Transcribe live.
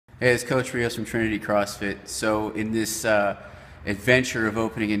Hey, it's Coach Rios from Trinity CrossFit. So in this adventure of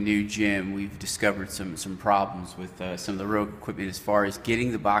opening a new gym, we've discovered some problems with some of the rogue equipment as far as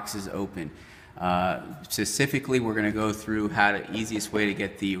getting the boxes open. Specifically, we're going to go through how the easiest way to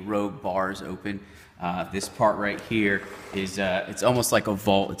get the rogue bars open. This part right here is it's almost like a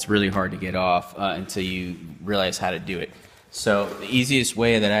vault. It's really hard to get off until you realize how to do it. So the easiest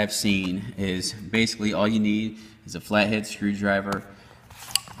way that I've seen is basically all you need is a flathead screwdriver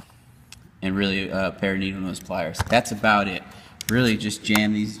and really a pair of needle nose pliers. That's about it. Really just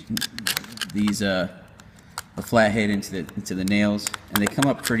jam the flathead into the nails, and they come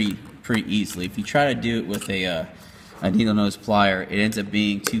up pretty easily. If you try to do it with a needle nose plier, it ends up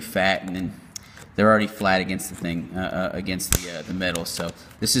being too fat, and then they're already flat against the thing, against the metal. So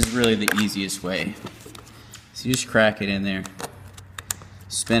this is really the easiest way. So you just crack it in there,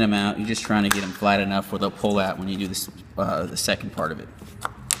 spin them out. You're just trying to get them flat enough where they'll pull out when you do this, the second part of it.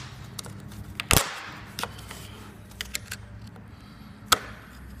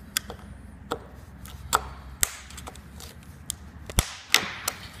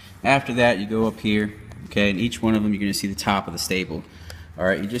 After that, you go up here, okay, and each one of them you're going to see the top of the staple. All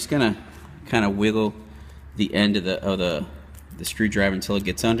right, you're just going to kind of wiggle the end of the screwdriver until it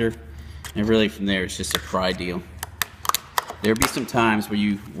gets under, and really from there it's just a pry deal. There'll be some times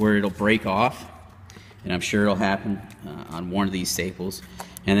where it'll break off, and I'm sure it'll happen on one of these staples,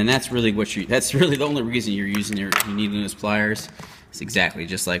 and then that's really the only reason you're using your needle nose pliers. It's exactly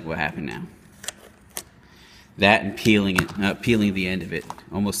just like what happened now. That and peeling the end of it,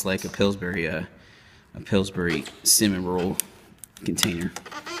 almost like a Pillsbury cinnamon roll container.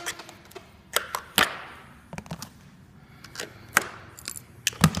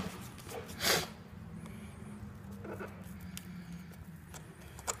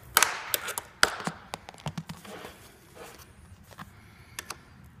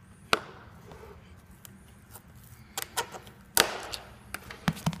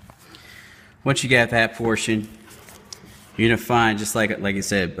 Once you got that portion, you're gonna find, just like I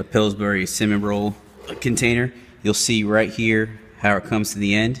said, a Pillsbury cinnamon roll container. You'll see right here how it comes to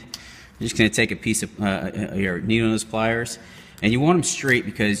the end. You're just gonna take a piece of your needle nose pliers, and you want them straight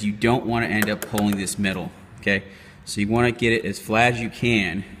because you don't want to end up pulling this metal. Okay, so you want to get it as flat as you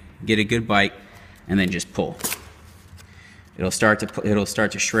can, get a good bite, and then just pull. It'll start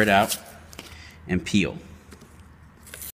to shred out and peel.